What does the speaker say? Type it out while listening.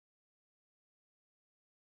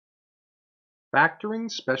Factoring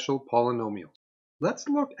special polynomials. Let's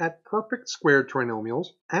look at perfect squared trinomials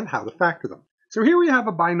and how to factor them. So here we have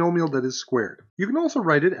a binomial that is squared. You can also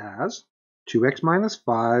write it as 2x minus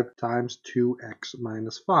 5 times 2x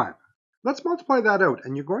minus 5. Let's multiply that out,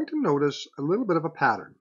 and you're going to notice a little bit of a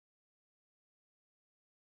pattern.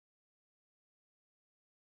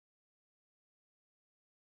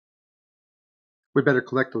 We better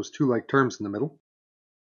collect those two like terms in the middle.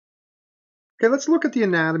 Okay, let's look at the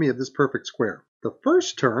anatomy of this perfect square. The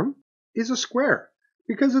first term is a square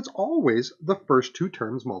because it's always the first two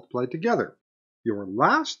terms multiplied together. Your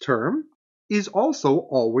last term is also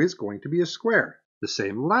always going to be a square, the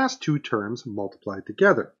same last two terms multiplied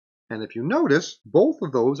together. And if you notice, both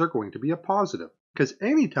of those are going to be a positive because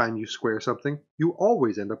anytime you square something, you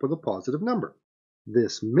always end up with a positive number.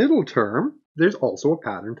 This middle term, there's also a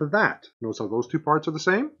pattern to that. Notice how those two parts are the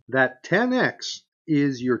same? That 10x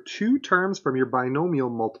is your two terms from your binomial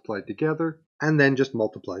multiplied together and then just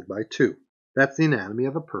multiplied by 2. That's the anatomy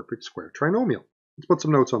of a perfect square trinomial. Let's put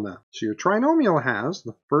some notes on that. So your trinomial has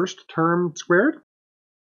the first term squared.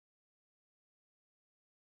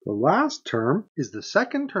 The last term is the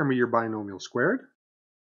second term of your binomial squared.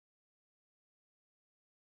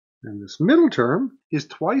 And this middle term is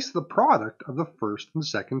twice the product of the first and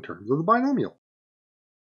second terms of the binomial.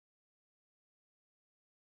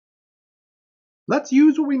 Let's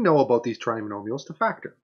use what we know about these trinomials to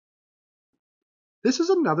factor. This is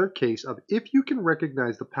another case of if you can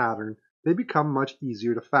recognize the pattern, they become much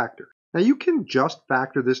easier to factor. Now you can just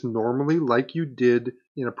factor this normally like you did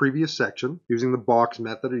in a previous section using the box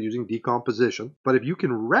method or using decomposition. But if you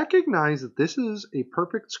can recognize that this is a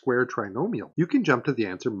perfect square trinomial, you can jump to the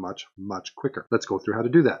answer much, much quicker. Let's go through how to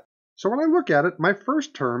do that. So when I look at it, my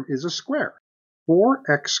first term is a square.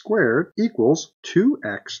 4x squared equals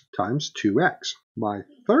 2x times 2x. My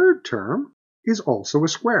third term is also a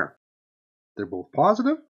square. They're both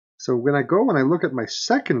positive. So when I go and I look at my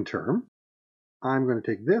second term, I'm going to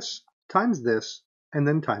take this, and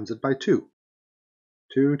then times it by 2.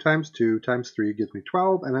 2 times 2 times 3 gives me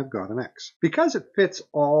 12, and I've got an x. Because it fits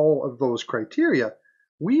all of those criteria,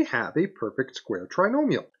 we have a perfect square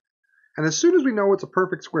trinomial. And as soon as we know it's a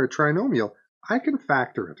perfect square trinomial, I can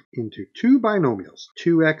factor it into two binomials.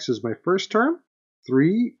 2x is my first term,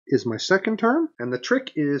 3 is my second term, and the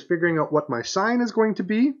trick is figuring out what my sign is going to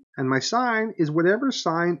be, and my sign is whatever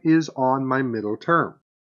sign is on my middle term.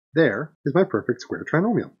 There is my perfect square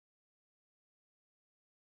trinomial.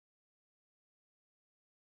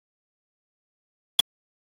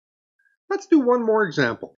 Let's do one more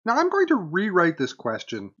example. Now I'm going to rewrite this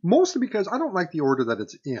question, mostly because I don't like the order that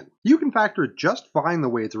it's in. You can factor it just fine the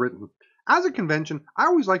way it's written. As a convention, I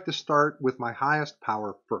always like to start with my highest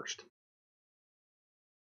power first.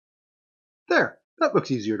 There, that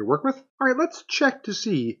looks easier to work with. All right, let's check to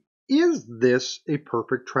see, is this a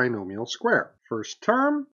perfect trinomial square? First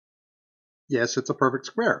term, yes, it's a perfect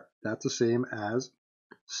square. That's the same as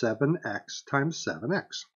 7x times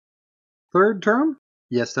 7x. Third term,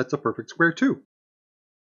 yes, that's a perfect square too.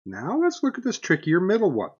 Now let's look at this trickier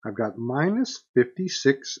middle one. I've got minus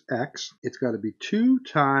 56x. It's got to be 2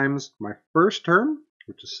 times my first term,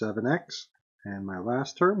 which is 7x, and my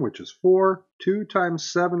last term, which is 4. 2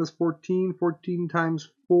 times 7 is 14. 14 times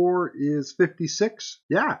 4 is 56.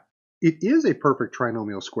 Yeah, it is a perfect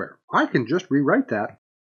trinomial square. I can just rewrite that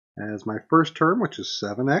as my first term, which is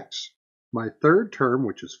 7x, my third term,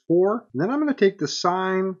 which is 4, and then I'm going to take the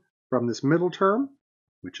sign from this middle term,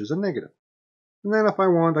 which is a negative. And then if I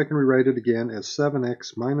want, I can rewrite it again as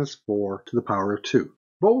 7x minus 4 to the power of 2.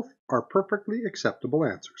 Both are perfectly acceptable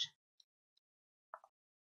answers.